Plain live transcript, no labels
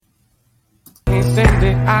say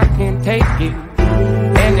that I can't take it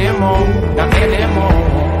anymore, not anymore.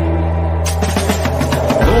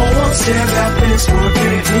 No one said that this would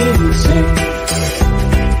get easy.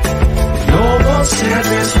 No one said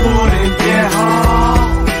this wouldn't get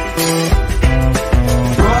hard.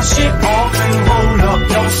 Brush it off and roll up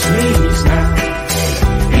your sleeves now.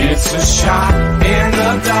 It's a shot in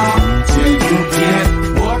the dark till you get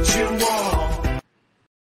what you want.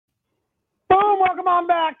 Boom! Welcome on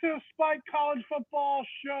back to the Spike College Football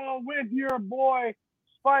Show with your boy,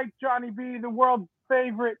 Spike Johnny B, the world's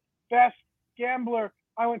favorite, best gambler.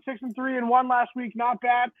 I went 6-3 and 1 last week. Not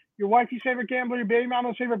bad. Your wifey's favorite gambler, your baby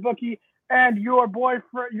mama's favorite bookie, and your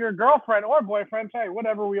boyfriend, your girlfriend or boyfriend, hey,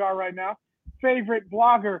 whatever we are right now, favorite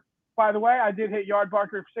blogger. By the way, I did hit Yard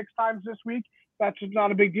Barker 6 times this week. That's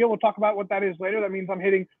not a big deal. We'll talk about what that is later. That means I'm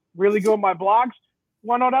hitting really good with my blogs.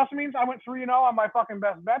 Want to know what else it means? I went 3-0 on my fucking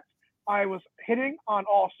best bets. I was hitting on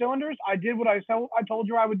all cylinders. I did what I told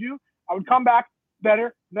you I would do. I would come back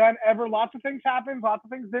better than ever. Lots of things happened. Lots of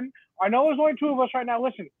things didn't. I know there's only 2 of us right now.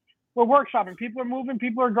 Listen, we're workshopping. People are moving.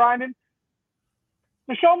 People are grinding.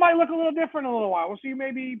 The show might look a little different in a little while. We'll see.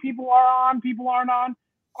 Maybe people are on, people aren't on.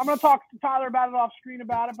 I'm going to talk to Tyler about it off screen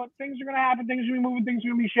about it, but things are going to happen. Things are going to be moving. Things are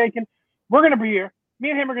going to be shaking. We're going to be here. Me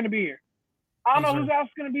and him are going to be here. I don't know who's else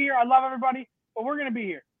going to be here. I love everybody, but we're going to be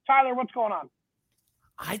here. Tyler, what's going on?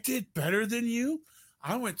 I did better than you.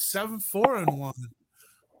 I went 7-4 and 1.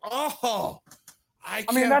 Oh, I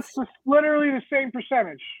mean, that's literally the same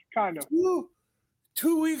percentage, kind of.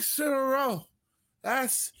 2 weeks in a row.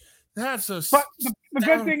 That's a. But the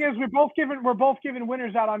good thing is we're both giving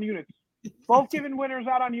winners out on units. Both giving winners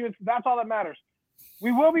out on units. That's all that matters.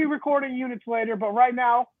 We will be recording units later, but right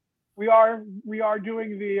now we are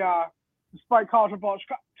doing the Spike College Football.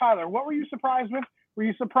 Tyler, what were you surprised with? Were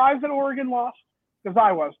you surprised that Oregon lost? Because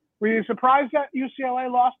I was. Were you surprised that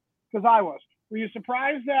UCLA lost? Because I was. Were you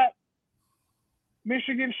surprised that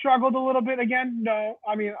Michigan struggled a little bit again? No.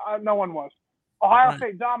 I mean, no one was. Ohio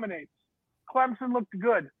State dominates. Clemson looked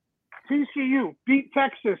good. TCU beat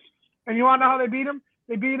Texas. And you want to know how they beat them?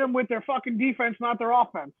 They beat them with their fucking defense, not their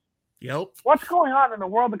offense. Yep. What's going on in the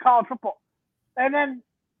world of college football? And then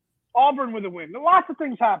Auburn with a win. Lots of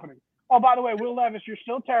things happening. Oh, by the way, Will Levis, you're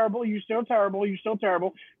still terrible. You're still terrible. You're still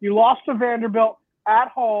terrible. You lost to Vanderbilt at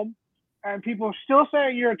home, and people are still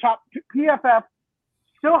saying you're a top – PFF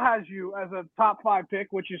still has you as a top 5 pick,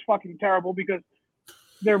 which is fucking terrible because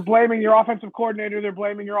they're blaming your offensive coordinator. They're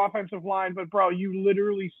blaming your offensive line. But, bro, you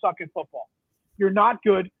literally suck at football. You're not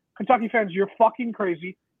good. Kentucky fans, you're fucking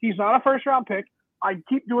crazy. He's not a first-round pick. I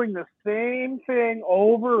keep doing the same thing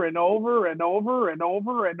over and over and over and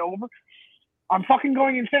over and over. I'm fucking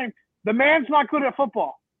going insane. The man's not good at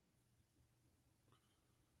football.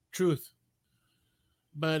 Truth.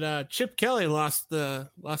 But Chip Kelly lost them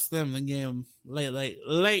the game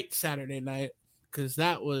late Saturday night because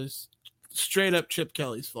that was straight up Chip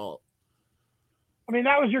Kelly's fault. I mean,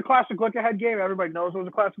 that was your classic look-ahead game. Everybody knows it was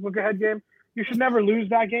a classic look-ahead game. You should never lose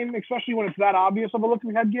that game, especially when it's that obvious of a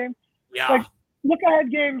look-ahead game. Yeah. Like,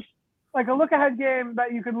 look-ahead games, like a look-ahead game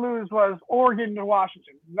that you could lose was Oregon to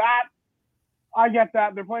Washington. That, I get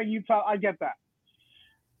that. They're playing Utah. I get that.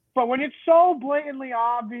 But when it's so blatantly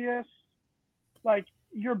obvious, like,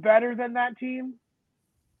 you're better than that team,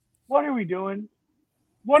 what are we doing?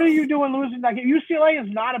 What are you doing losing that game? UCLA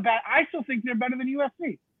is not a bad – I still think they're better than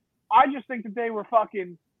USC. I just think that they were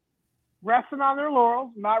fucking resting on their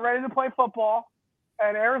laurels, not ready to play football,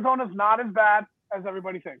 and Arizona's not as bad as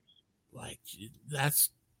everybody thinks. Like,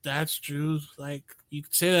 that's true. Like, you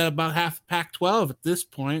could say that about half Pac-12 at this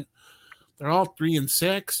point. They're all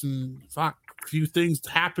 3-6, and fuck, a few things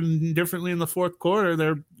happen differently in the fourth quarter.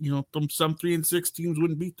 They're, some 3-6 teams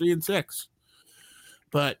wouldn't be 3-6.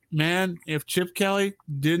 But man, if Chip Kelly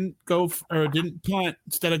didn't punt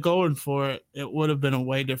instead of going for it, it would have been a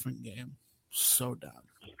way different game. So dumb.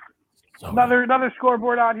 Another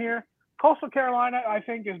scoreboard on here. Coastal Carolina, I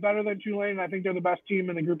think, is better than Tulane. I think they're the best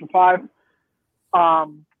team in the group of 5. You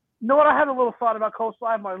know what? I had a little thought about Coastal.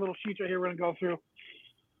 I have my little sheets right here we're going to go through.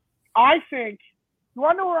 I think – you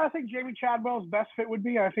want to know where I think Jamie Chadwell's best fit would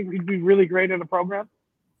be? I think he'd be really great in a program.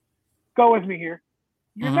 Go with me here.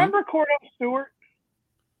 You remember Cordell Stewart?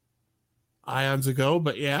 Ions ago,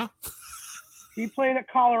 but yeah. He played at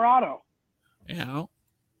Colorado. Yeah.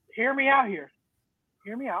 Hear me out here.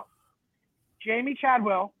 Hear me out. Jamie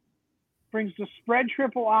Chadwell brings the spread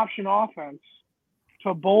triple option offense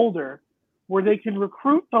to Boulder where they can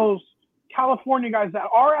recruit those California guys that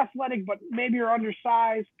are athletic but maybe are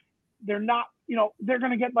undersized. They're not, they're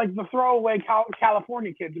going to get like the throwaway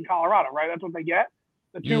California kids in Colorado, right? That's what they get,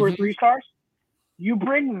 the 2 or 3 stars. You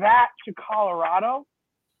bring that to Colorado,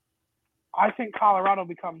 I think Colorado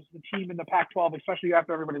becomes the team in the Pac-12, especially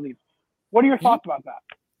after everybody leaves. What are your thoughts about that?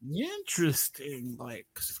 Interesting. Like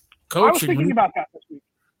I was coaching, thinking about that this week.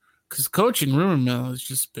 because coaching rumor mill has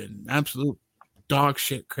just been absolute dog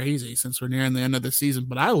shit crazy since we're nearing the end of the season.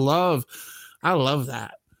 But I love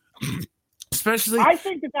that. Especially, I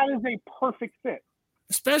think that is a perfect fit.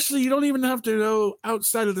 Especially, you don't even have to go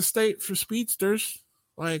outside of the state for speedsters.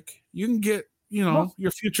 Like, you can get,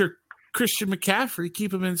 your future Christian McCaffrey,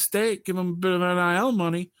 keep him in state, give him a bit of NIL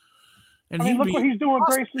money. And look what he's doing with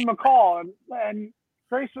Grayson McCall and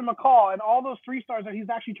Grayson McCall and all those 3-stars that he's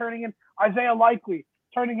actually turning in. Isaiah Likely,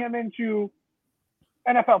 turning him into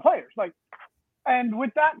NFL players. And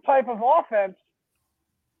with that type of offense,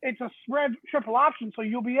 it's a spread triple option, so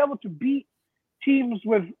you'll be able to beat teams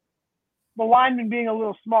with the linemen being a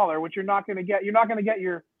little smaller, which you're not going to get. You're not going to get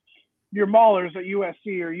your maulers at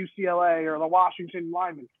USC or UCLA or the Washington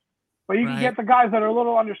linemen. But you can get the guys that are a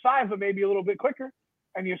little undersized but maybe a little bit quicker,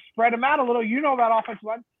 and you spread them out a little. That offensive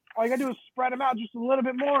line. All you got to do is spread them out just a little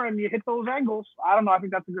bit more, and you hit those angles. I don't know. I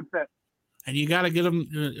think that's a good fit. And you got to get them.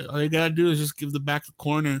 All you got to do is just give the back the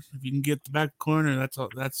corner. If you can get the back corner,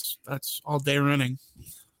 that's all day running.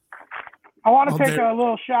 I want to take a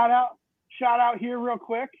little shout out here real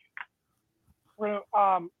quick.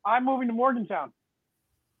 I'm moving to Morgantown.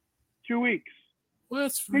 2 weeks.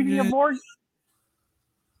 Speaking of Morgan,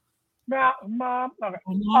 Mom.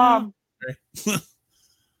 Okay.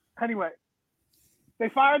 Anyway, they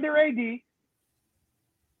fired their AD.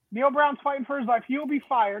 Neil Brown's fighting for his life. He will be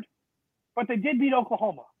fired, but they did beat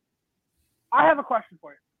Oklahoma. I have a question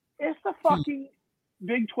for you. Is the fucking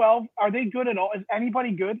Big 12, are they good at all? Is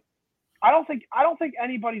anybody good? I don't think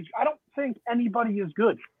anybody is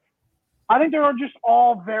good. I think they're just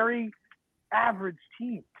all very average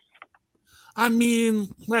teams.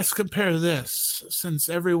 Let's compare this, since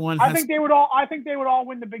everyone I think they would all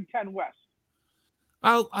win the Big 10 West.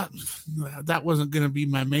 That wasn't going to be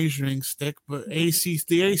my measuring stick, but the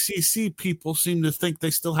ACC people seem to think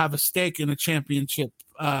they still have a stake in a championship,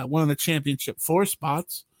 one of the championship 4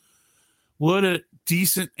 spots. Would a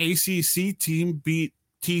decent ACC team beat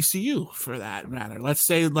TCU for that matter? Let's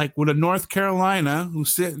say, would a North Carolina,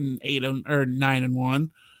 who's sitting 9-1,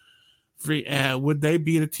 would they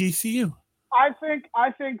beat a TCU? I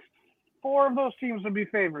think 4 of those teams would be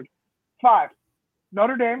favored. 5.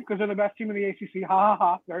 Notre Dame, because they're the best team in the ACC. Ha ha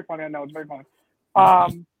ha. Very funny. I know, it's very funny.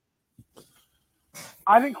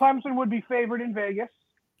 I think Clemson would be favored in Vegas.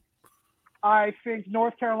 I think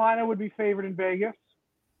North Carolina would be favored in Vegas.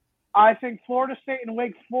 I think Florida State and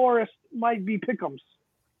Wake Forest might be pick'ems.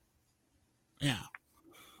 Yeah.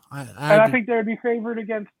 I think they would be favored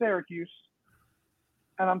against Syracuse.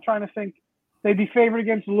 And I'm trying to think. They'd be favored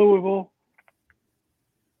against Louisville.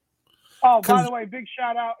 Oh, by the way, big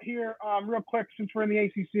shout out here, real quick, since we're in the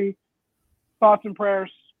ACC. Thoughts and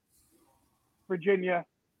prayers. Virginia.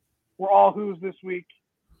 We're all who's this week.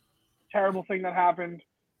 Terrible thing that happened.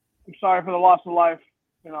 I'm sorry for the loss of life.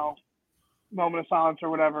 Moment of silence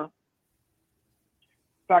or whatever.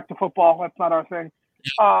 Back to football. That's not our thing.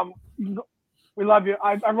 We love you.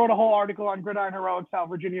 I wrote a whole article on Gridiron Heroics, how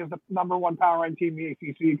Virginia is the number 1 power ranked team in the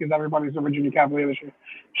ACC because everybody's a Virginia Cavalier this year.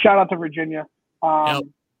 Shout out to Virginia. Yep.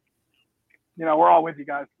 We're all with you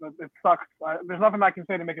guys. It sucks. There's nothing I can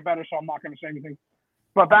say to make it better, so I'm not going to say anything.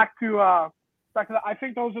 But back to that. I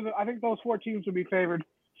think those 4 teams would be favored.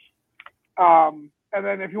 And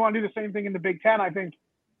then if you want to do the same thing in the Big Ten, I think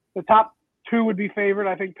the top 2 would be favored.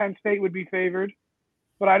 I think Penn State would be favored,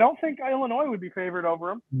 but I don't think Illinois would be favored over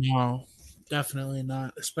them. No, definitely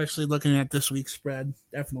not. Especially looking at this week's spread,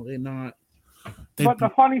 definitely not. But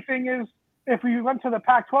the funny thing is, if we went to the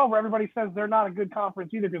Pac-12, where everybody says they're not a good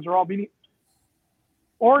conference either because they're all beating.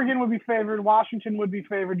 Oregon would be favored. Washington would be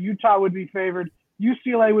favored. Utah would be favored.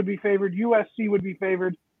 UCLA would be favored. USC would be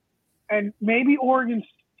favored. And maybe Oregon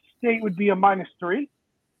State would be a -3.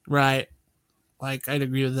 Right. I'd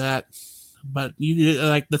agree with that. But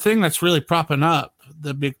the thing that's really propping up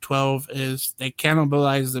the Big 12 is they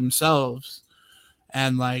cannibalize themselves.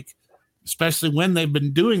 And especially when they've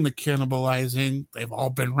been doing the cannibalizing, they've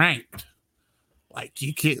all been ranked.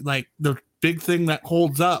 You can't, the big thing that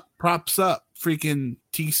props up freaking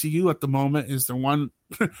TCU at the moment is the one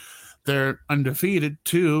they're undefeated.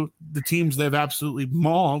 2, the teams they've absolutely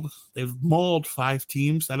mauled. They've mauled 5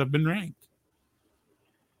 teams that have been ranked.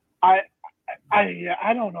 I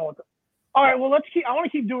don't know. All right, well, I want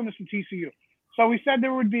to keep doing this with TCU. So we said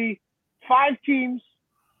there would be 5 teams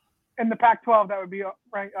in the Pac-12 that would be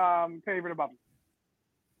ranked favored above them.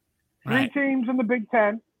 3 teams in the Big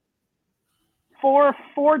Ten. 4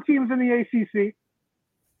 teams in the ACC.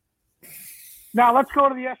 Now let's go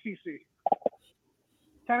to the SEC.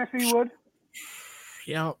 Tennessee would.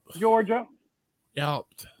 Yep. Georgia. Yep.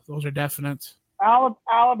 Those are definite.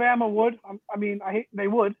 Alabama would. They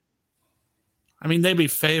would. I mean, they'd be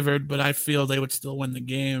favored, but I feel they would still win the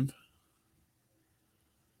game.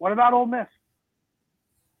 What about Ole Miss?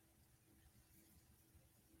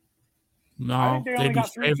 No, I think they only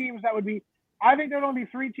got three teams that would be. I think there'd only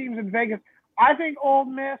be 3 teams in Vegas. I think Ole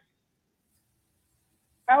Miss,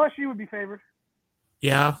 LSU would be favored.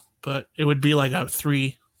 Yeah, but it would be like a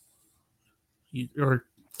 3 or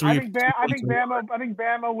 3. I think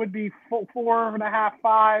Bama would be 4.5,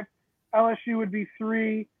 5. LSU would be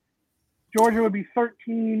 3. Georgia would be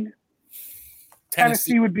 13.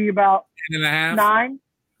 Tennessee would be about 10.5.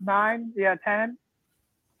 9. Yeah, 10.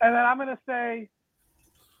 And then I'm going to say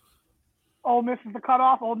Ole Miss is the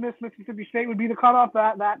cutoff. Ole Miss, Mississippi State would be the cutoff,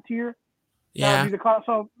 that tier. Yeah. That would be the cutoff.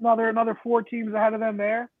 So another 4 teams ahead of them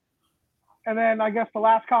there. And then I guess the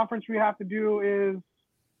last conference we have to do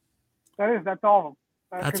that's all of them.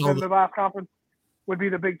 Because then the last conference would be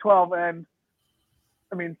the Big 12. And,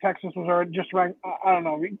 I mean, Texas was already just ranked. I don't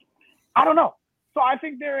know. So I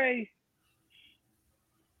think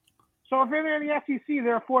so if they're in the SEC,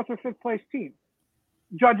 they're a 4th or 5th place team,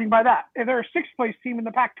 judging by that. If they're a 6th place team in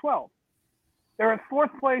the Pac-12, they're a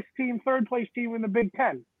 4th place team, 3rd place team in the Big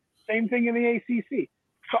 10. Same thing in the ACC.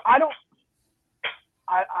 So I don't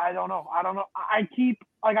know. I keep,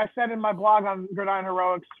 like I said in my blog on Gridiron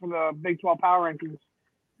Heroics for the Big 12 Power Rankings,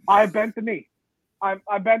 I bent the knee.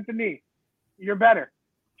 I bent the knee. You're better.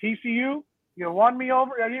 TCU, you won me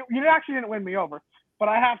over. You actually didn't win me over, but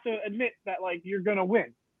I have to admit that, like, you're going to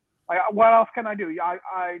win. Like, what else can I do?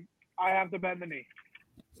 I have to bend the knee.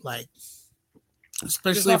 Like,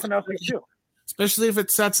 There's nothing else you can do. Especially if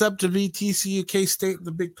it sets up to be TCU K-State in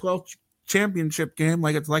the Big 12 championship game,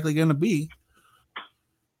 like it's likely going to be.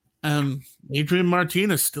 Adrian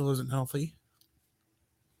Martinez still isn't healthy.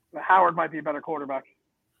 Howard might be a better quarterback.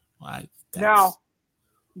 Like, now,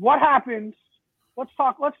 what happens? Let's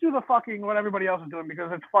do the fucking what everybody else is doing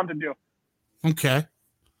because it's fun to do. Okay.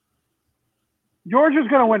 Georgia's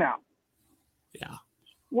going to win out. Yeah.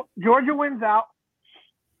 Georgia wins out.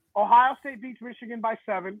 Ohio State beats Michigan by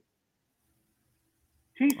 7.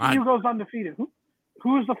 TCU goes undefeated.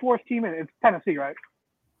 Who's the 4th team in it? It's Tennessee, right?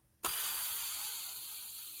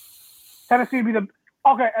 Tennessee would be the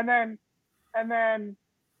okay, and then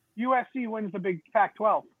USC wins the Big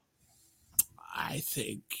Pac-12. I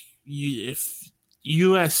think if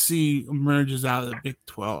USC emerges out of the Big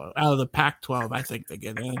 12, out of the Pac-12, I think they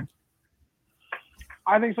get in.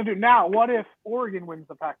 I think so too. Now, what if Oregon wins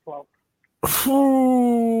the Pac-12?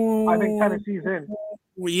 I think Tennessee's in.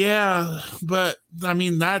 Well, yeah, but I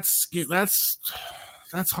mean that's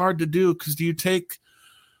hard to do because do you take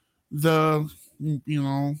the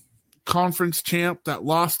conference champ that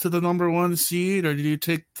lost to the number 1 seed, or do you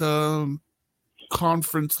take the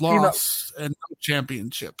conference loss and no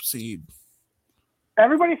championship seed?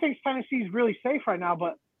 Everybody thinks Tennessee's really safe right now,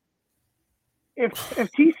 but if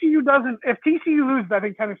TCU loses, I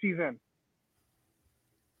think Tennessee's in.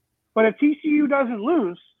 But if TCU doesn't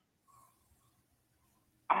lose,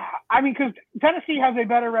 I mean, because Tennessee has a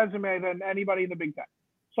better resume than anybody in the Big Ten.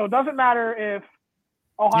 So it doesn't matter if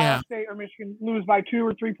Ohio State or Michigan lose by 2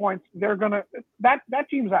 or 3 points. They're gonna that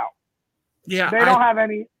team's out. Yeah, they don't have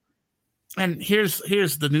any. And here's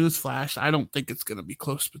the news flash. I don't think it's gonna be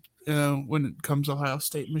close. When it comes to Ohio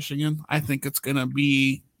State, Michigan, I think it's gonna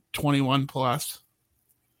be 21 plus.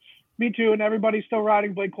 Me too, and everybody's still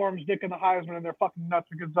riding Blake Corum's dick in the Heisman, and they're fucking nuts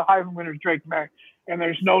because the Heisman winner is Drake May, and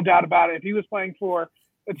there's no doubt about it. If he was playing for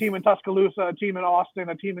a team in Tuscaloosa, a team in Austin,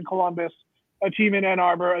 a team in Columbus, a team in Ann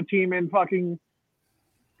Arbor, a team in fucking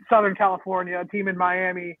Southern California, a team in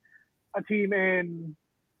Miami, a team in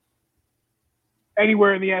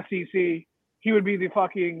anywhere in the SEC, he would be the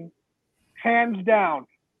fucking hands down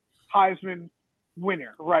Heisman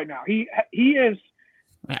winner right now. He is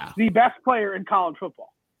the best player in college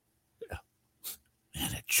football.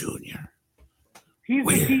 And a junior. He's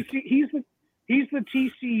the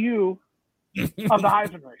TCU of the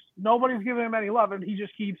Heisman race. Nobody's giving him any love, and he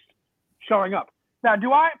just keeps showing up. Now,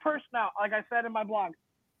 like I said in my blog,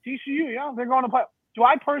 TCU, they're going to play. Do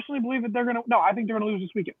I personally believe that they're going to? No, I think they're going to lose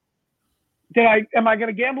this weekend. Am I going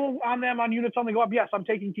to gamble on them on units only go up? Yes, I'm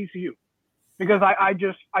taking TCU because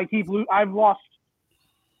I've lost.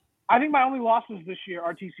 I think my only losses this year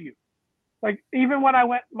are TCU. Like, even when I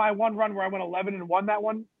went my one run where I went 11 and won that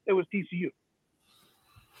one, it was TCU.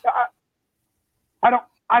 I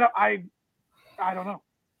don't know.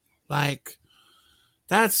 Like,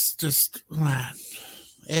 that's just, man,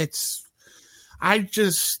 I think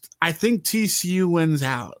TCU wins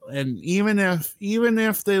out. And even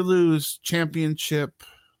if they lose championship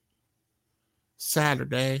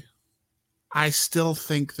Saturday, I still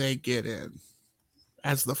think they get in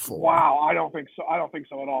as the 4. Wow, I don't think so. I don't think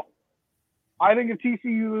so at all. I think if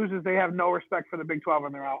TCU loses, they have no respect for the Big 12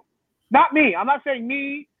 and they're out. Not me. I'm not saying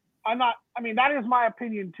me. I'm not. I mean, that is my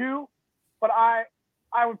opinion too. But I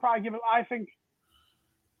would probably give it. I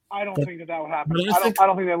don't think that would happen. I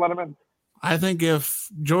don't think they let them in. I think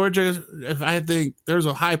I think there's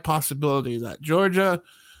a high possibility that Georgia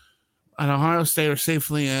and Ohio State are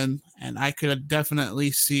safely in, and I could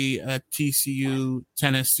definitely see a TCU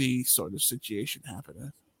Tennessee sort of situation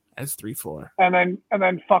happening as 3-4. And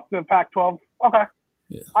then fuck the Pac-12. Okay.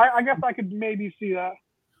 Yeah. I guess I could maybe see that.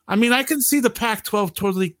 I mean, I can see the Pac-12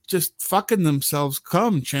 totally just fucking themselves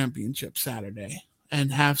come championship Saturday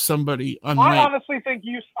and have somebody unranked. I honestly think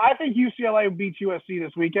UCLA beats USC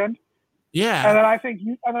this weekend. Yeah. And then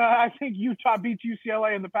I think Utah beats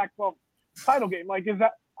UCLA in the Pac-12 title game. Like, is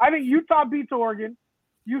that? I think Utah beats Oregon,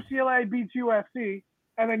 UCLA beats USC,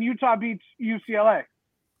 and then Utah beats UCLA.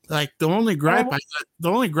 Like the only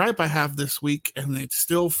gripe I have this week, and it's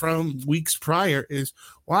still from weeks prior, is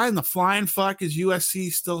why in the flying fuck is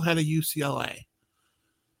USC still ahead of UCLA?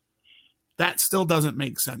 That still doesn't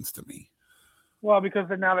make sense to me. Well, because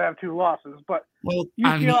now they have 2 losses, but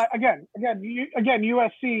UCLA again,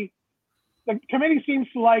 USC. The committee seems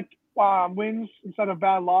to like wins instead of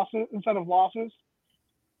losses.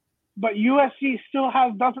 But USC still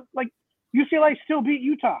doesn't like UCLA still beat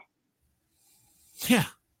Utah. Yeah.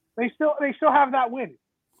 They still have that win.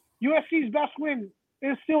 USC's best win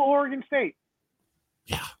is still Oregon State.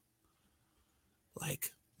 Yeah.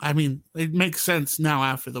 Like, I mean, it makes sense now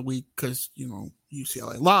after the week because,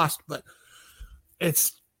 UCLA lost, but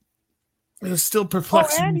it's still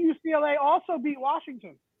perplexing. Oh, and UCLA also beat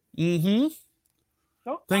Washington. Mm-hmm.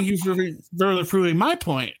 So, thank you for further proving my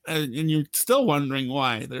point. And you're still wondering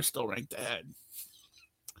why they're still ranked ahead.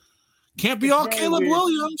 Can't be all Caleb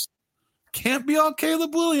Williams. Can't be all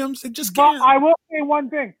Caleb Williams. It just can't. But I will say one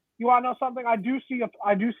thing. You want to know something? I do see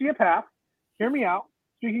a path. Hear me out.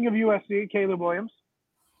 Speaking of USC, Caleb Williams.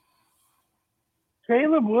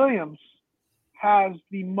 Caleb Williams has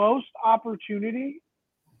the most opportunity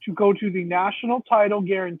to go to the national title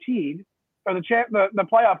guaranteed, or the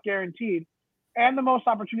playoff guaranteed, and the most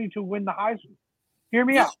opportunity to win the Heisman. Hear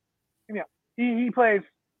me out. He plays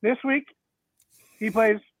this week. He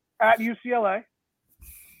plays at UCLA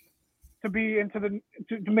to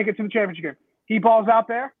make it to the championship game. He balls out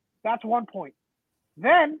there. That's 1 point.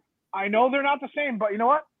 Then I know they're not the same, but you know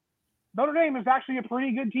what? Notre Dame is actually a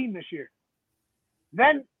pretty good team this year.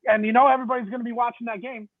 Then, and everybody's going to be watching that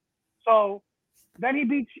game. So then he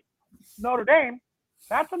beats Notre Dame.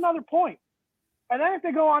 That's another point. And then if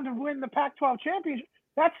they go on to win the Pac-12 championship,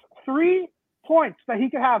 that's 3 points that he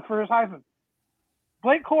could have for his Heisman.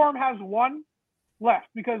 Blake Corum has 1 left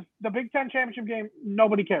because the Big Ten championship game,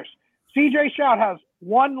 nobody cares. CJ Stroud has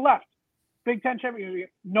 1 left. Big Ten championship game,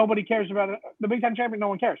 nobody cares about it. The Big Ten champion, no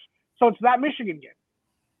one cares. So it's that Michigan game.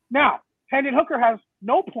 Now, Hendon Hooker has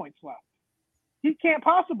no points left. He can't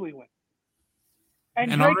possibly win.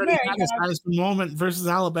 And Drake already May had his Heisman moment versus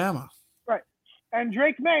Alabama. Right. And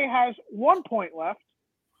Drake May has 1 point left.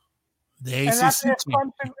 The and ACC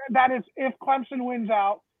that is if Clemson wins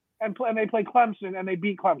out and they play Clemson and they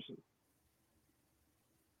beat Clemson.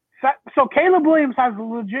 So Caleb Williams has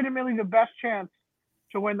legitimately the best chance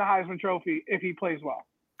to win the Heisman Trophy if he plays well.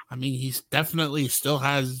 I mean, he's definitely still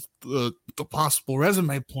has the possible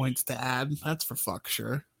resume points to add. That's for fuck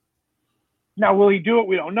sure. Now, will he do it?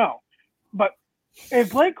 We don't know. But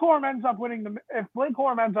if Blake Corum ends up winning the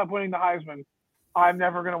Heisman, I'm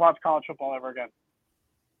never going to watch college football ever again.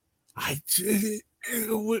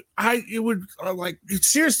 It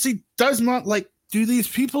seriously does not do these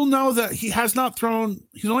people know that he's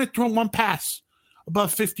only thrown 1 pass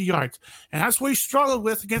above 50 yards. And that's what he struggled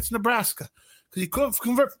with against Nebraska. Because he couldn't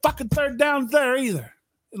convert fucking third downs there either.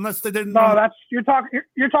 Unless they didn't. No, you're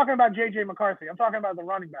talking about JJ McCarthy. I'm talking about the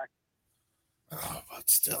running back. Oh, but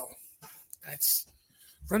still. That's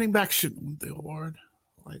running back shouldn't win the award.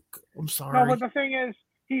 I'm sorry. No, but the thing is,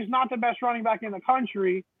 he's not the best running back in the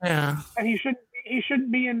country. Yeah. And he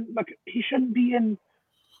shouldn't be in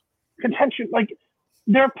contention.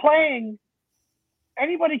 They're playing.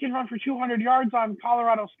 Anybody can run for 200 yards on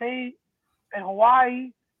Colorado State and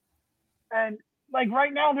Hawaii, and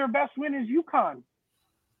right now their best win is UConn.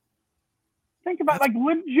 Think about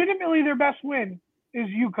legitimately their best win is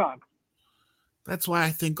UConn. That's why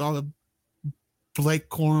I think all the Blake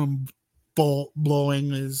Corum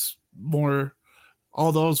blowing is more.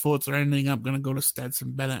 All those votes are ending up going to go to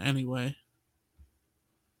Stetson Bennett anyway.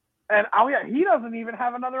 And he doesn't even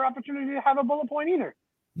have another opportunity to have a bullet point either.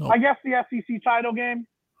 Nope. I guess the SEC title game,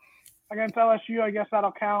 against LSU. I guess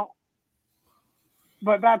that'll count.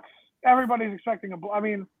 But everybody's expecting a. I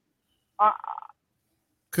mean,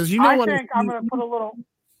 because you know what? I think I'm going to put a little.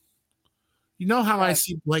 You know how I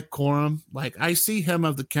see Blake Corum? Like, I see him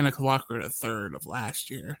of the Kenneth Walker at a third of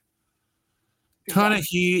last year. Ton of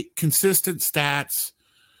heat, consistent stats,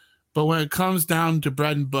 but when it comes down to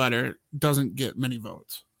bread and butter, doesn't get many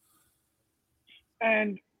votes.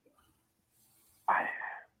 And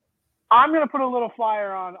I'm going to put a little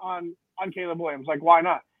flyer on Caleb Williams. Like, why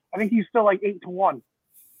not? I think he's still like 8-1.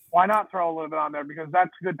 Why not throw a little bit on there? Because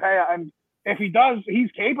that's good pay. And if he does,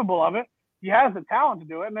 he's capable of it. He has the talent to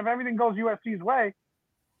do it. And if everything goes USC's way,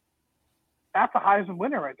 that's a Heisman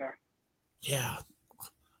winner right there. Yeah.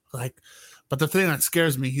 But the thing that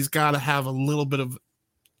scares me, he's got to have a little bit of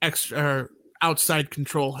extra outside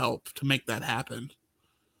control help to make that happen.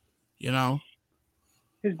 You know?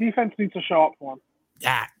 His defense needs to show up for him.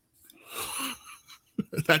 Yeah.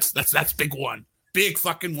 That's big one. Big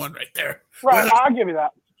fucking one right there. Right, I'll give you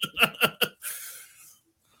that.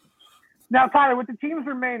 Now, Tyler, with the teams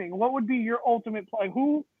remaining, what would be your ultimate play?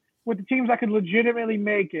 Who, with the teams that could legitimately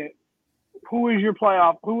make it, who is your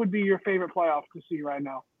playoff? Who would be your favorite playoff to see right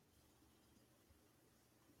now?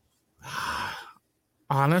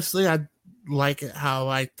 Honestly, I like it how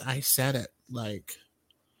I said it. Like,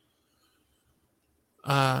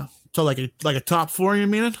 so like a top four, you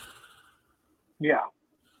mean? Yeah.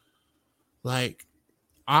 Like,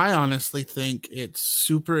 I honestly think it's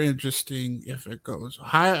super interesting if it goes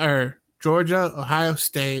Georgia, Ohio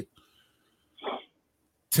State,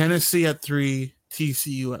 Tennessee at 3,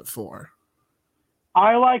 TCU at 4.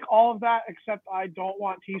 I like all of that, except I don't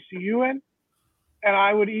want TCU in. And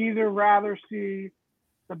I would either rather see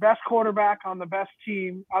the best quarterback on the best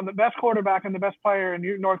team, on the best quarterback and the best player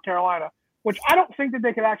in North Carolina, which I don't think that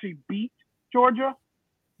they could actually beat Georgia.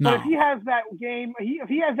 No. But if he has that game, if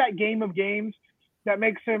he has that game of games that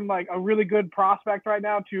makes him like a really good prospect right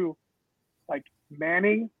now to like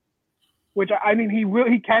Manning, which I mean,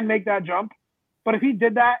 he can make that jump. But if he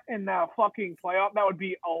did that in the fucking playoff, that would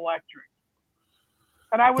be electric.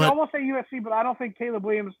 And I would almost say USC, but I don't think Caleb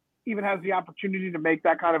Williams even has the opportunity to make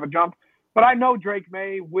that kind of a jump. But I know Drake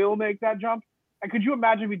May will make that jump. And could you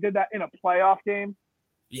imagine if he did that in a playoff game?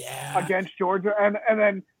 Yeah. Against Georgia, and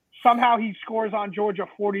then somehow he scores on Georgia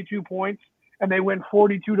 42 points and they win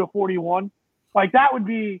 42-41. Like, that would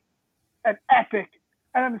be an epic.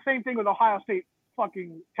 And then the same thing with Ohio State,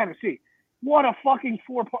 fucking Tennessee. What a fucking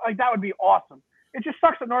 4 point! Like, that would be awesome. It just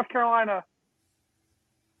sucks that North Carolina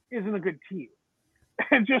isn't a good team.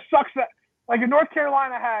 It just sucks that, like, if North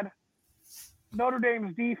Carolina had Notre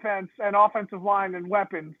Dame's defense and offensive line and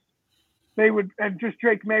weapons, and just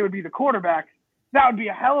Drake May would be the quarterback. That would be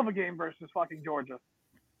a hell of a game versus fucking Georgia.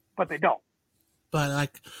 But they don't. But,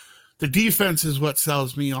 like, the defense is what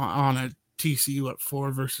sells me on a TCU at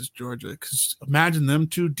 4 versus Georgia. Because imagine them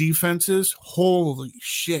two defenses. Holy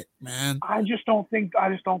shit, man. I just don't think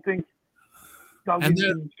Duggan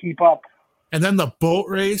can keep up. And then the boat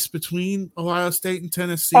race between Ohio State and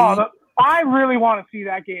Tennessee. I really want to see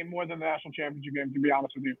that game more than the national championship game, to be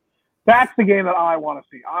honest with you. That's the game that I want to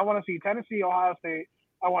see. I want to see Tennessee, Ohio State.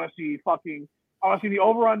 I want to see the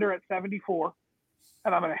over-under at 74,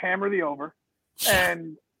 and I'm going to hammer the over.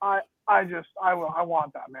 And I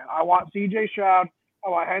want that, man. I want C.J. Stroud. I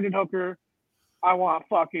want Hendon Hooker. I want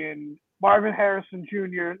fucking Marvin Harrison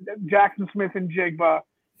Jr., Jackson Smith and Jigba.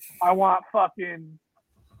 I want fucking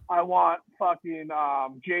Jalen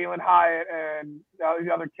Hyatt and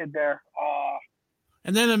the other kid there.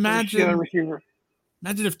 And then imagine receiver.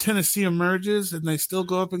 Imagine if Tennessee emerges and they still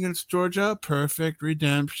go up against Georgia. Perfect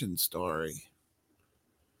redemption story.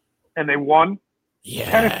 And they won? Yeah.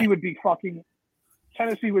 Tennessee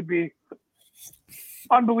would be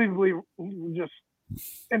unbelievably just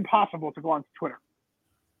impossible to go on Twitter.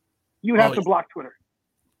 You'd have to block Twitter.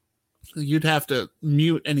 You'd have to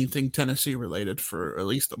mute anything Tennessee related for at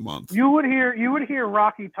least a month. You would hear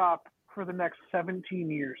Rocky Top for the next 17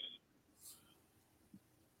 years.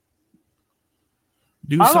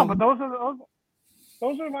 I don't know, but those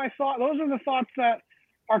are my thoughts. Those are the thoughts that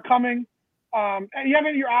are coming. And you have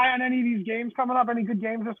your eye on any of these games coming up? Any good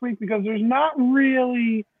games this week? Because there's not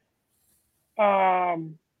really,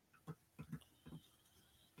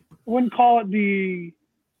 wouldn't call it the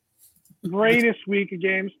greatest week of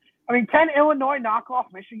games. I mean, can Illinois knock off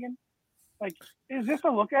Michigan? Like, is this a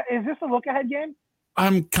look ahead game?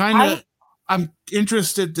 I'm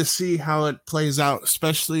interested to see how it plays out,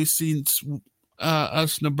 especially since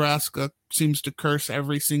us Nebraska seems to curse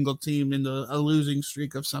every single team into a losing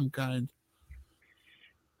streak of some kind.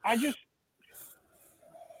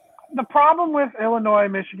 The problem with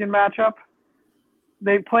Illinois-Michigan matchup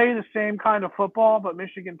they play the same kind of football, but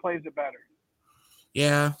Michigan plays it better.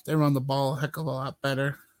 Yeah, they run the ball a heck of a lot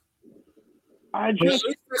better. At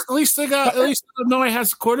least Illinois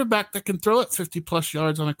has a quarterback that can throw it 50+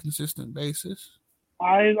 yards on a consistent basis.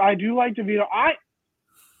 I do like DeVito.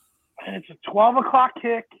 And it's a 12:00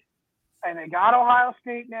 kick, and they got Ohio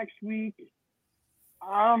State next week.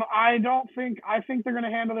 I think they're going to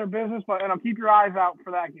handle their business, but keep your eyes out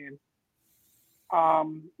for that game.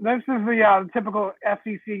 This is the typical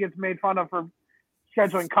SEC gets made fun of for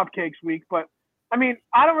scheduling cupcakes week, but I mean,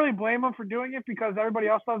 I don't really blame them for doing it because everybody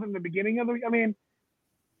else does it in the beginning of the week. I mean,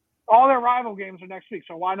 all their rival games are next week,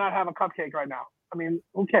 so why not have a cupcake right now? I mean,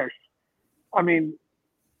 who cares? I mean,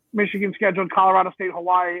 Michigan scheduled Colorado State,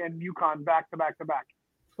 Hawaii, and UConn back to back to back.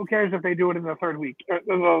 Who cares if they do it in the third week, or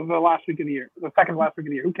the last week of the year, the second last week of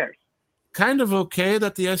the year? Who cares? Kind of okay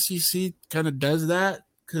that the SEC kind of does that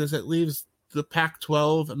because it leaves the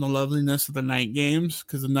Pac-12 and the loveliness of the night games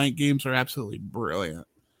because the night games are absolutely brilliant.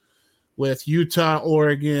 With Utah,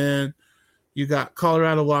 Oregon, you got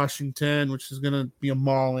Colorado, Washington, which is going to be a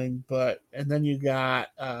mauling, and then you got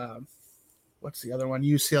what's the other one?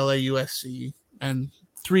 UCLA, USC, and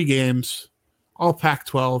 3 games, all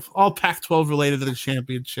Pac-12 related to the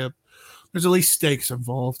championship. There's at least stakes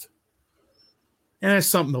involved, and it's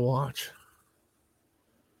something to watch.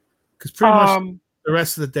 Because pretty much the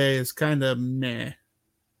rest of the day is kind of meh.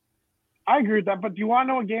 I agree with that, but do you want to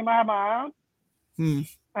know what game I have my eye on?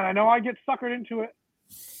 And I know I get suckered into it.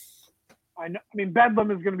 I mean,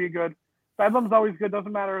 Bedlam is going to be good. Bedlam's always good.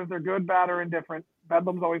 Doesn't matter if they're good, bad, or indifferent.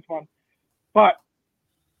 Bedlam's always fun. But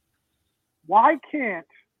why can't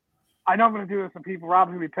 – I know I'm going to do this and people, Rob's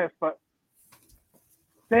going to be pissed, but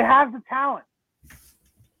they have the talent.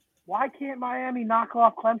 Why can't Miami knock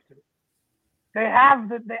off Clemson? They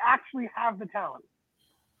actually have the talent.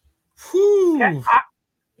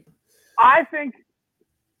 I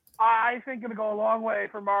think it'll go a long way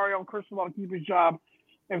for Mario Cristobal to keep his job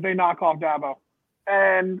if they knock off Dabo.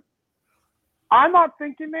 And I'm not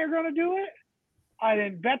thinking they're going to do it. I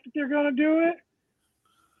didn't bet that they're going to do it.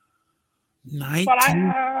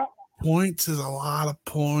 19 points is a lot of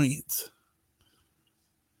points.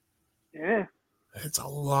 Yeah. It's a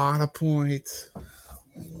lot of points.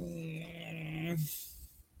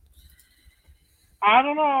 I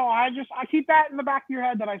don't know. I keep that in the back of your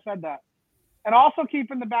head that I said that. And also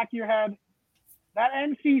keep in the back of your head that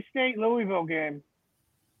NC State Louisville game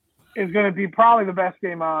is going to be probably the best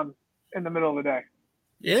game on in the middle of the day.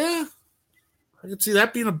 Yeah. I could see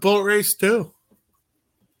that being a boat race too.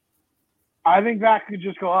 I think that could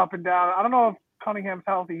just go up and down. I don't know if Cunningham's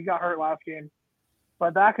healthy. He got hurt last game.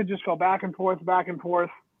 But that could just go back and forth, back and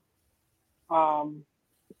forth.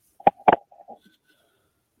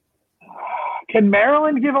 Can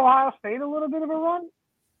Maryland give Ohio State a little bit of a run?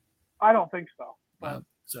 I don't think so.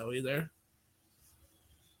 So either.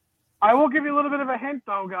 I will give you a little bit of a hint,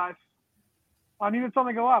 though, guys. I needed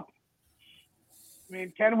something to go up. I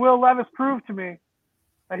mean, can Will Levis prove to me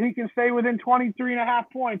that he can stay within 23.5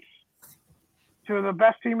 points to the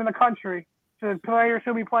best team in the country, to the players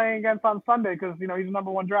he'll be playing against on Sunday because, he's the number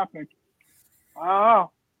 1 draft pick? I don't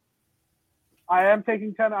know. I am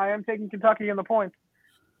taking Kentucky in the points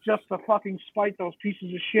just to fucking spite those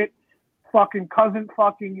pieces of shit, fucking cousin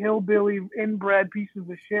fucking hillbilly inbred pieces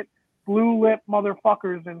of shit, blue lip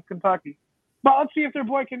motherfuckers in Kentucky. But let's see if their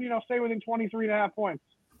boy can, stay within 23.5 points.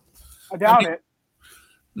 I doubt it.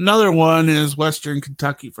 Another one is Western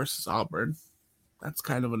Kentucky versus Auburn. That's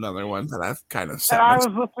kind of another one that I've kind of said. And I was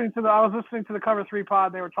listening to the Cover 3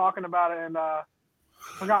 pod. They were talking about it, and I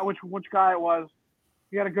forgot which guy it was.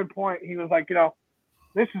 He had a good point. He was like,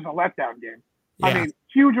 this is a letdown game. Yeah. I mean,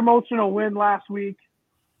 huge emotional win last week,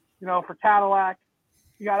 for Cadillac.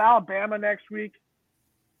 You got Alabama next week.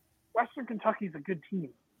 Western Kentucky's a good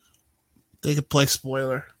team. They could play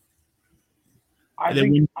spoiler. I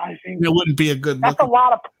think it wouldn't be a good. That's a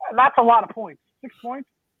lot of points. 6 points.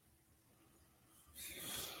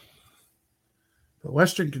 But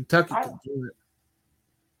Western Kentucky can do it.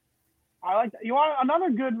 I like that. You want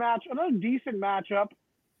another good match, another decent matchup?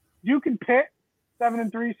 Duke and Pitt,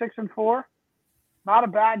 7-3, 6-4. Not a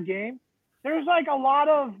bad game. There's a lot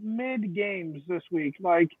of mid games this week.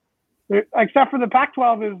 Except for the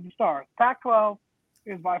Pac-12 is the star. Pac-12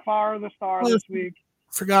 is by far the star this week.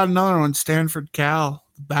 Forgot another one. Stanford Cal,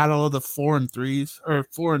 the battle of the 4 and 3s or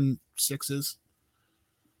 4 and 6s.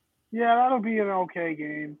 Yeah, that'll be an okay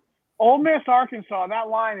game. Ole Miss, Arkansas. That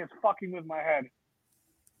line is fucking with my head.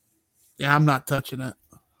 Yeah, I'm not touching it.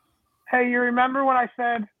 Hey, you remember when I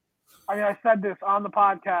said this on the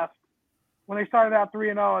podcast when they started out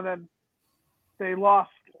 3-0 and then they lost,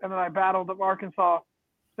 and then I battled Arkansas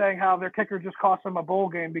saying how their kicker just cost them a bowl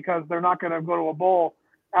game because they're not going to go to a bowl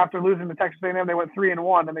after losing to Texas A&M. They went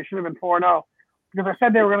 3-1, and they should have been 4-0 because I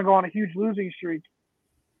said they were going to go on a huge losing streak.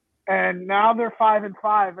 And now they're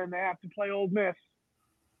 5-5, and they have to play Ole Miss,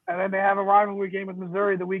 and then they have a rivalry game with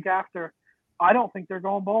Missouri the week after. I don't think they're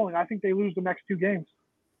going bowling. I think they lose the next 2 games.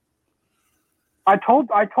 I told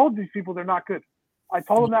these people they're not good. I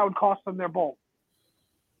told them that would cost them their bowl.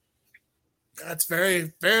 That's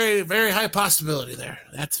very, very, very high possibility there.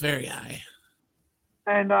 That's very high.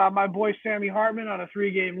 And my boy Sammy Hartman on a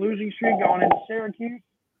 3-game losing streak going into Syracuse.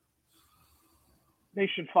 They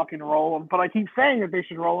should fucking roll them. But I keep saying that they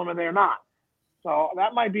should roll them, and they're not. So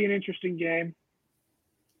that might be an interesting game.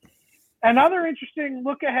 Another interesting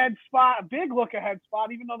look-ahead spot, a big look-ahead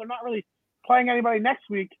spot, even though they're not really playing anybody next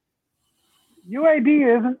week.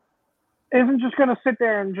 UAB isn't just going to sit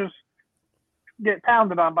there and just get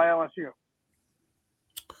pounded on by LSU.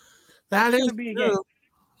 That is be a true. game.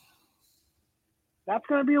 That's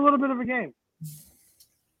going to be a little bit of a game.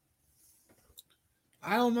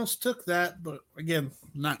 I almost took that, but again,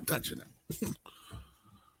 not touching it.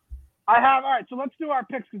 All right, so let's do our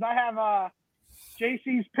picks because I have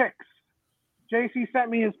JC's picks. JC sent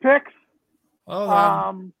me his picks. Hold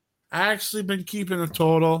on. I actually been keeping a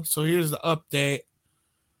total, so here's the update.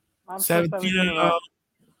 I'm 17-0,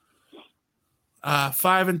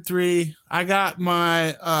 5-3. I got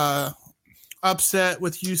my upset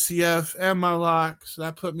with UCF and my lock, so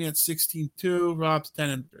that put me at 16-2. Rob's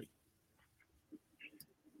 10-3.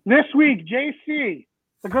 This week, JC,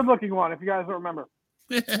 the good-looking one, if you guys don't remember.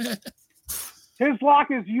 His lock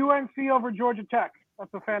is UNC over Georgia Tech.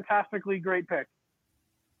 That's a fantastically great pick.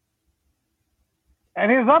 And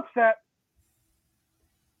his upset,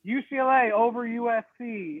 UCLA over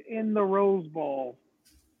USC in the Rose Bowl.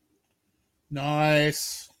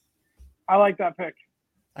 Nice. I like that pick.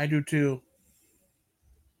 I do too.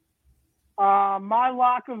 My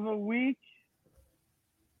lock of the week.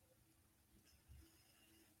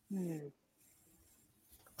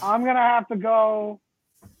 I'm going to have to go.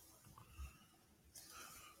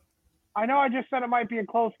 I know I just said it might be a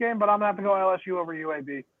close game, but I'm going to have to go LSU over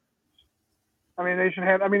UAB. I mean, they should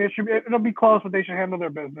have. I mean, it'll be close, but they should handle their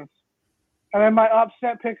business. And then my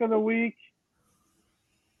upset pick of the week,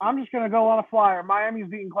 I'm just going to go on a flyer. Miami's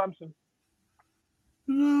beating Clemson.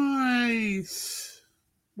 Nice.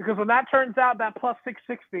 Because when that turns out, that plus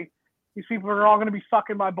 660, these people are all going to be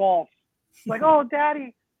sucking my balls. Like, oh,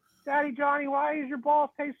 Daddy Johnny, why does your balls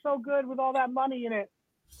taste so good with all that money in it?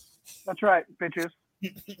 That's right, bitches.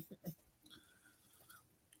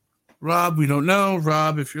 Rob, we don't know.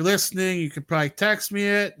 Rob, if you're listening, you could probably text me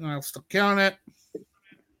it, and I'll still count it.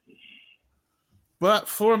 But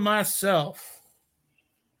for myself,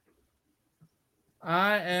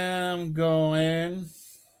 I am going.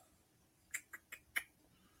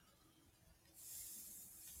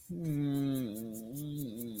 I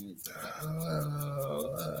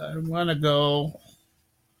want to go.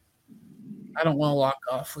 I don't want to lock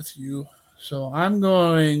off with you, so I'm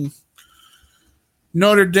going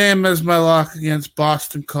Notre Dame as my lock against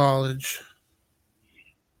Boston College.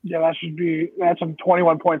 Yeah, that's some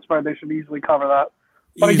 21 point spread. They should easily cover that.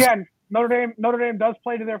 But again, Notre Dame does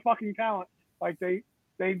play to their fucking talent. Like they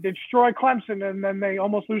destroy Clemson and then they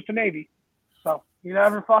almost lose to Navy. So you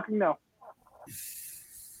never fucking know.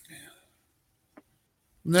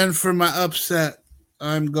 And then for my upset,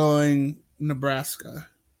 I'm going Nebraska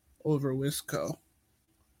over Wisco.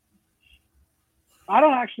 I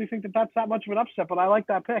don't actually think that that's that much of an upset, but I like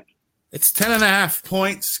that pick. It's 10.5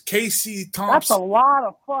 points. Casey Thompson. That's a lot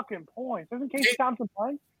of fucking points. Isn't Casey Thompson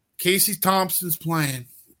playing? Casey Thompson's playing.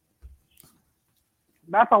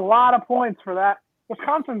 That's a lot of points for that.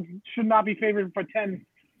 Wisconsin should not be favored for 10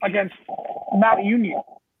 against Mount Union.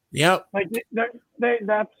 Yep. Like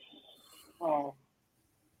that's. Oh.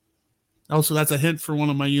 Also, that's a hint for one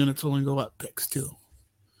of my units only go up picks too.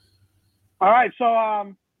 All right, so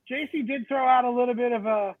JC did throw out a little bit of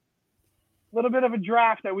a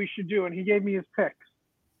draft that we should do, and he gave me his picks.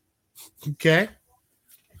 Okay.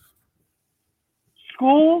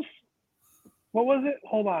 Schools. What was it?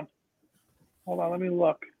 Hold on. Let me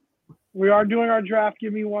look. We are doing our draft.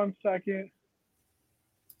 Give me 1 second.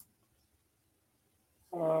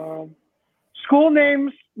 School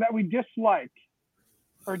names that we dislike,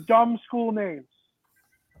 or dumb school names.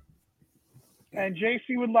 And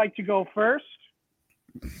JC would like to go first,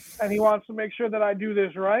 and he wants to make sure that I do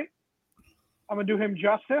this right. I'm going to do him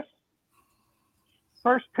justice.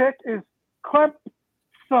 First pick is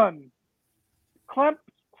Clemson.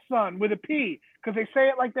 Clemson with a P, because they say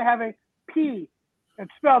it like they have a P. It's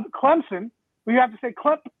spelled Clemson, but you have to say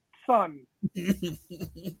Clemson. He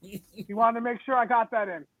wanted to make sure I got that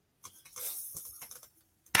in.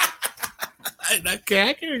 I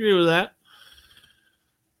can agree with that.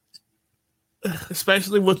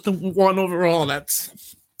 Especially with the 1 overall.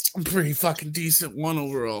 That's a pretty fucking decent 1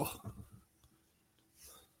 overall.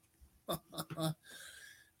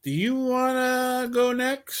 Do you want to go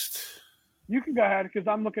next? You can go ahead because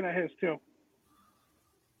I'm looking at his too.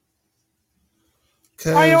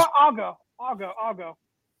 Oh, you know what? I'll go.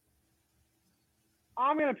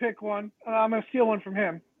 I'm going to pick one, and I'm going to steal one from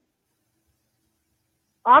him.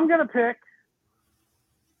 I'm going to pick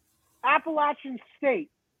Appalachian State.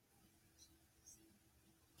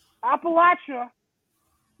 Appalachia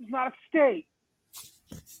is not a state.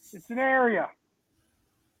 It's an area.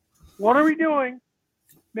 What are we doing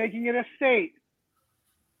making it a state?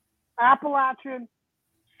 Appalachian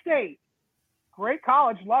State. Great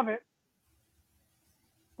college. Love it.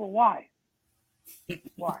 But why?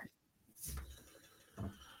 Why?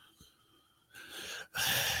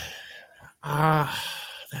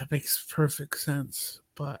 That makes perfect sense.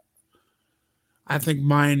 But I think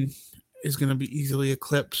mine is going to be easily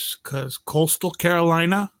eclipsed because Coastal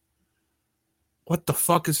Carolina. What the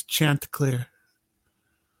fuck is Chanticleer?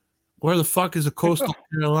 Where the fuck is a Coastal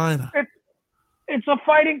Carolina? It's a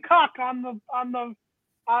fighting cock on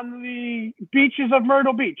the beaches of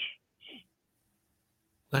Myrtle Beach.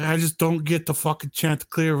 Like, I just don't get the fucking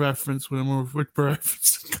Chanticleer reference when we're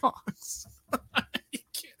referencing cocks. You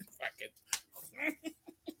can't fucking.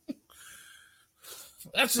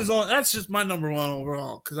 That's just my number 1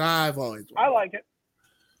 overall because I've always. I like it.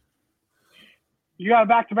 You got a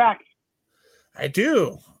back-to-back. I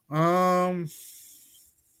do.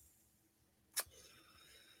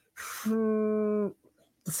 The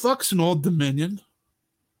fuck's an Old Dominion?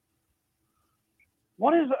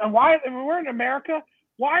 What is and why? We're in America.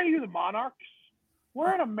 Why are you the Monarchs?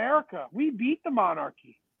 We're in America. We beat the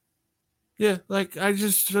monarchy. Yeah, like I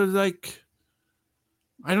just like.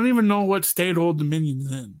 I don't even know what state Old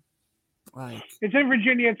Dominion's in. Like, it's in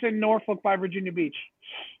Virginia. It's in Norfolk by Virginia Beach.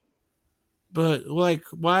 But like,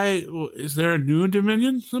 why is there a new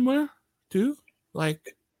Dominion somewhere too?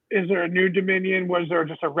 Like, is there a new Dominion? Was there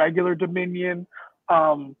just a regular Dominion?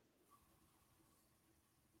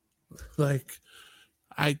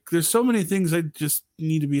 There's so many things I just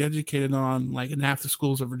need to be educated on, like in half the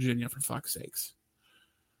schools of Virginia, for fuck's sakes.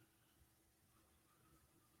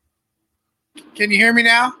 Can you hear me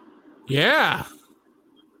now? Yeah.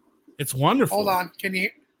 It's wonderful. Hold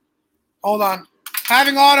on.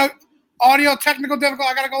 Having audio technical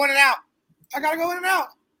difficulty. I gotta go in and out.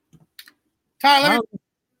 Tyler, let me.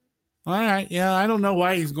 All right. Yeah, I don't know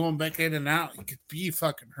why he's going back in and out. He could be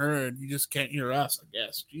fucking heard. You just can't hear us, I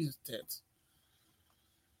guess. Jesus tits.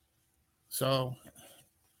 So,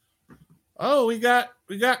 we got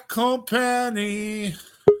company.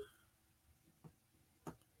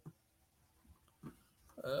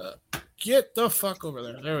 Get the fuck over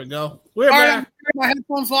there. There we go. We're back. My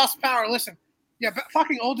headphones lost power. Listen. Yeah, but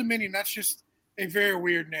fucking Old Dominion, that's just a very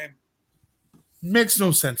weird name. Makes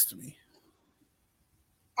no sense to me.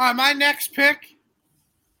 All right, my next pick.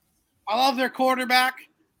 I love their quarterback.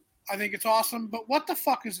 I think it's awesome. But what the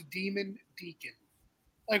fuck is a demon deacon?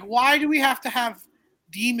 Like, why do we have to have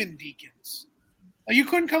demon deacons? Like, you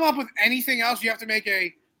couldn't come up with anything else. You have to make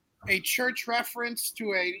a church reference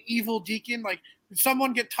to an evil deacon. Like, did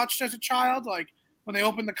someone get touched as a child? Like, when they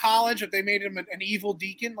opened the college, if they made him an evil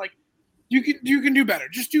deacon? Like, you can do better.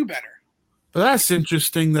 Just do better. But that's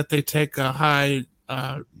interesting that they take a high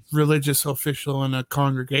religious official in a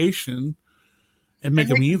congregation and make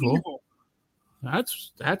him evil.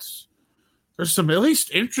 That's there's some at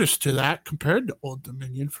least interest to that compared to Old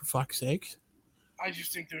Dominion, for fuck's sake. I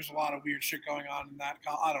just think there's a lot of weird shit going on in that.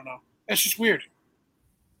 I don't know. It's just weird.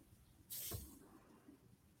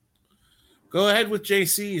 Go ahead with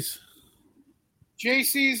JC's.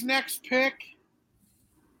 JC's next pick.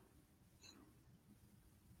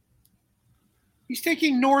 He's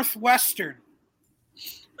taking Northwestern.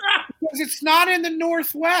 Because it's not in the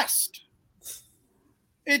Northwest.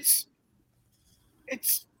 It's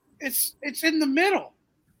in the middle.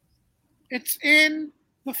 It's in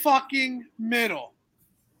the fucking middle.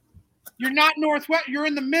 You're not Northwest. You're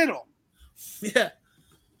in the middle. Yeah.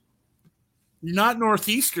 You're not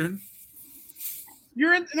Northeastern.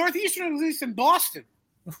 You're in Northeastern, at least in Boston.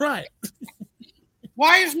 Right.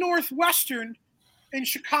 Why is Northwestern in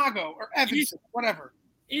Chicago or Evanston, whatever?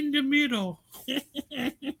 In the middle.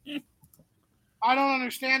 I don't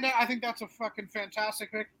understand that. I think that's a fucking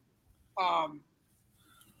fantastic pick. I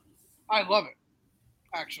love it,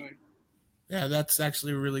 actually. Yeah, that's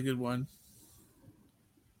actually a really good one.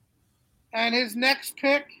 And his next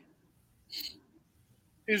pick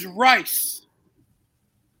is Rice.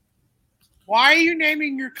 Why are you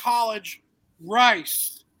naming your college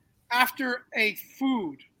Rice after a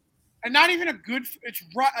food? And not even a good, it's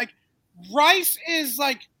like rice is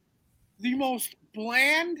like the most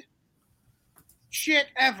bland shit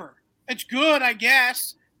ever. It's good, I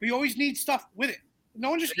guess, but you always need stuff with it. No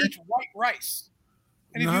one just eats white rice.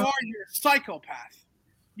 And if you are, you're a psychopath.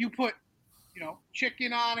 You put,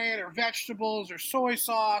 chicken on it, or vegetables, or soy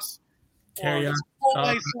sauce, Teriyaki or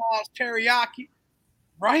Chipotle sauce, teriyaki.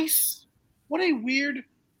 Rice? What a weird,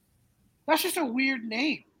 that's just a weird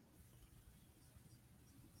name.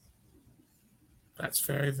 That's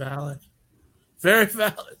very valid. Very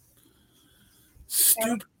valid.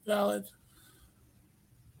 Stupid valid.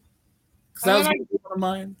 That was one of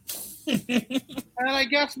mine. And I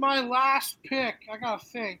guess my last pick, I gotta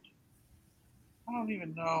think. I don't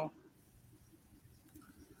even know.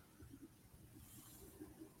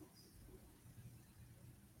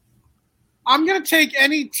 I'm gonna take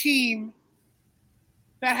any team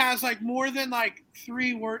that has like more than like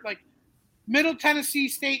 3 words, like Middle Tennessee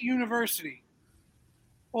State University,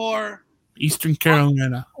 or Eastern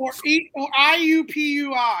Carolina, or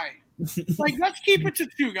IUPUI. Like, let's keep it to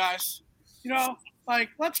 2, guys.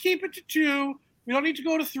 Let's keep it to 2. We don't need to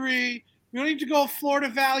go to 3. We don't need to go Florida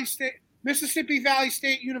Valley State, Mississippi Valley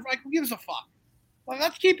State University. Like, who gives a fuck? Like,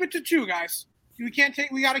 let's keep it to 2, guys. We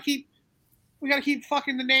gotta keep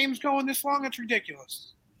fucking the names going this long. That's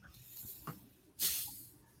ridiculous.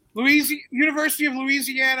 University of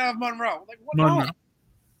Louisiana of Monroe. Like, what? Monroe.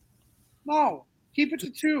 No. Keep it to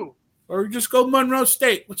 2. Or just go Monroe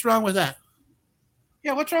State. What's wrong with that?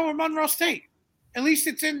 Yeah, what's wrong with Monroe State? At least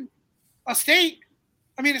it's in a state.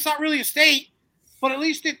 I mean, it's not really a state, but at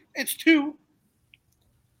least it's 2.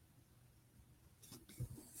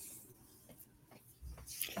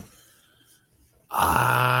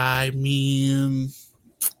 I mean,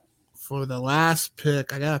 for the last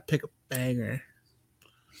pick, I gotta pick a banger.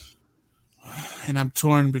 And I'm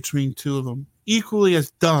torn between 2 of them. Equally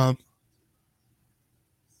as dumb.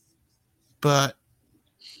 And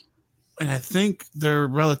I think they're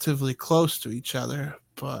relatively close to each other,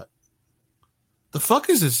 but the fuck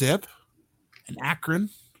is a zip? An Akron?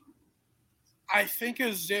 I think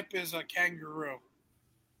a zip is a kangaroo.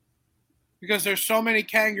 Because there's so many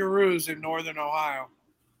kangaroos in northern Ohio.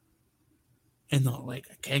 And like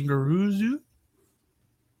a kangaroo zoo?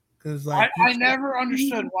 Because like I never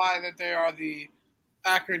understood why that they are the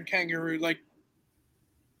Akron kangaroo. Like,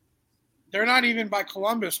 they're not even by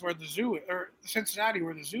Columbus where the zoo is, or Cincinnati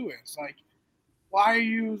where the zoo is. Like, why are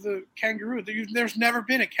you the kangaroo? There's never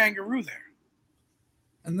been a kangaroo there.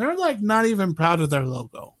 And they're like not even proud of their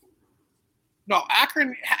logo. No,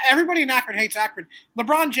 Akron. Everybody in Akron hates Akron.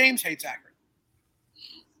 LeBron James hates Akron.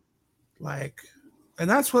 Like, and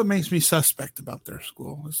that's what makes me suspect about their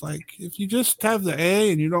school. It's like, if you just have the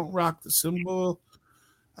A and you don't rock the symbol,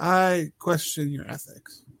 I question your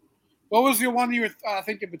ethics. What was the one you were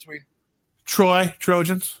thinking between? Troy,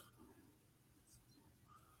 Trojans.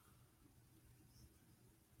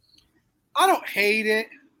 I don't hate it.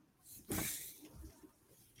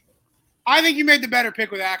 I think you made the better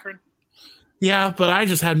pick with Akron. Yeah, but I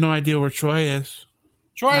just had no idea where Troy is.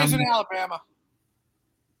 Troy is in Alabama.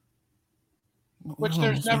 Which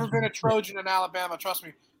there's never been a Trojan in Alabama, trust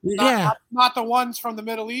me. Not the ones from the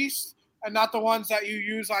Middle East, and not the ones that you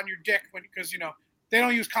use on your dick because they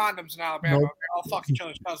don't use condoms in Alabama. Nope. They're all fuck each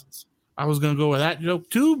other's cousins. I was gonna go with that joke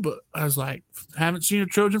too, but I was like, haven't seen a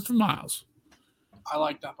Trojan for miles. I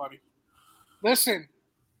like that, buddy. Listen,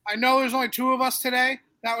 I know there's only 2 of us today.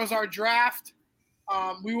 That was our draft.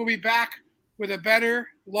 We will be back with a better,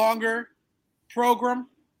 longer program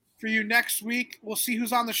for you next week. We'll see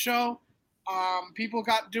who's on the show. People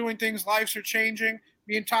got doing things. Lives are changing.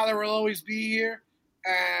 Me and Tyler will always be here.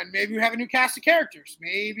 And maybe we have a new cast of characters.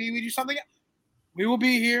 Maybe we do something else. We will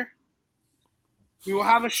be here. We will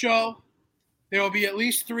have a show. There will be at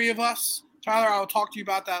least 3 of us. Tyler, I will talk to you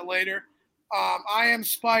about that later. I am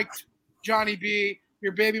Spiked, Johnny B,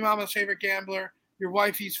 your baby mama's favorite gambler, your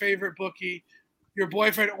wifey's favorite bookie, your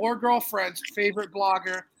boyfriend or girlfriend's favorite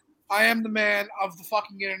blogger. I am the man of the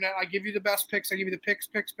fucking internet. I give you the best picks. I give you the picks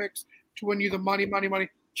to win you the money.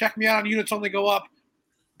 Check me out on Units Only Go Up.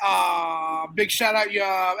 Big shout out,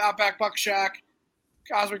 Outback Buck Shack,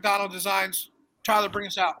 Cos McDonald Designs. Tyler, bring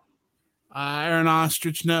us out. Iron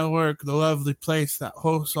Ostrich Network, the lovely place that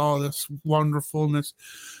hosts all this wonderfulness,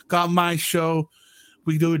 got my show.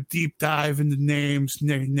 We do a deep dive into names,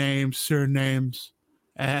 nicknames, surnames,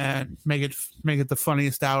 and make it the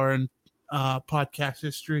funniest hour in podcast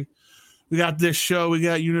history. We got this show. We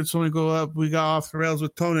got Units Only Go Up. We got Off the Rails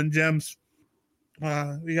with Tone and Gems.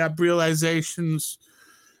 We got Realizations.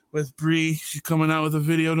 with Bree. She's coming out with a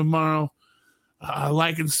video tomorrow.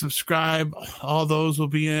 Like and subscribe. All those will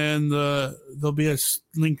be in there'll be a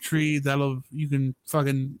link tree you can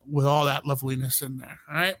fucking with all that loveliness in there.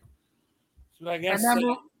 All right. So I guess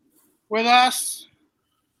Remember, with us,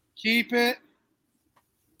 keep it.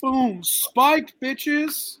 Boom. Spiked,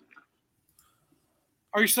 bitches.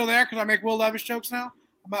 Are you still there? Because I make Will Levis jokes now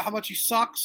about how much he sucks.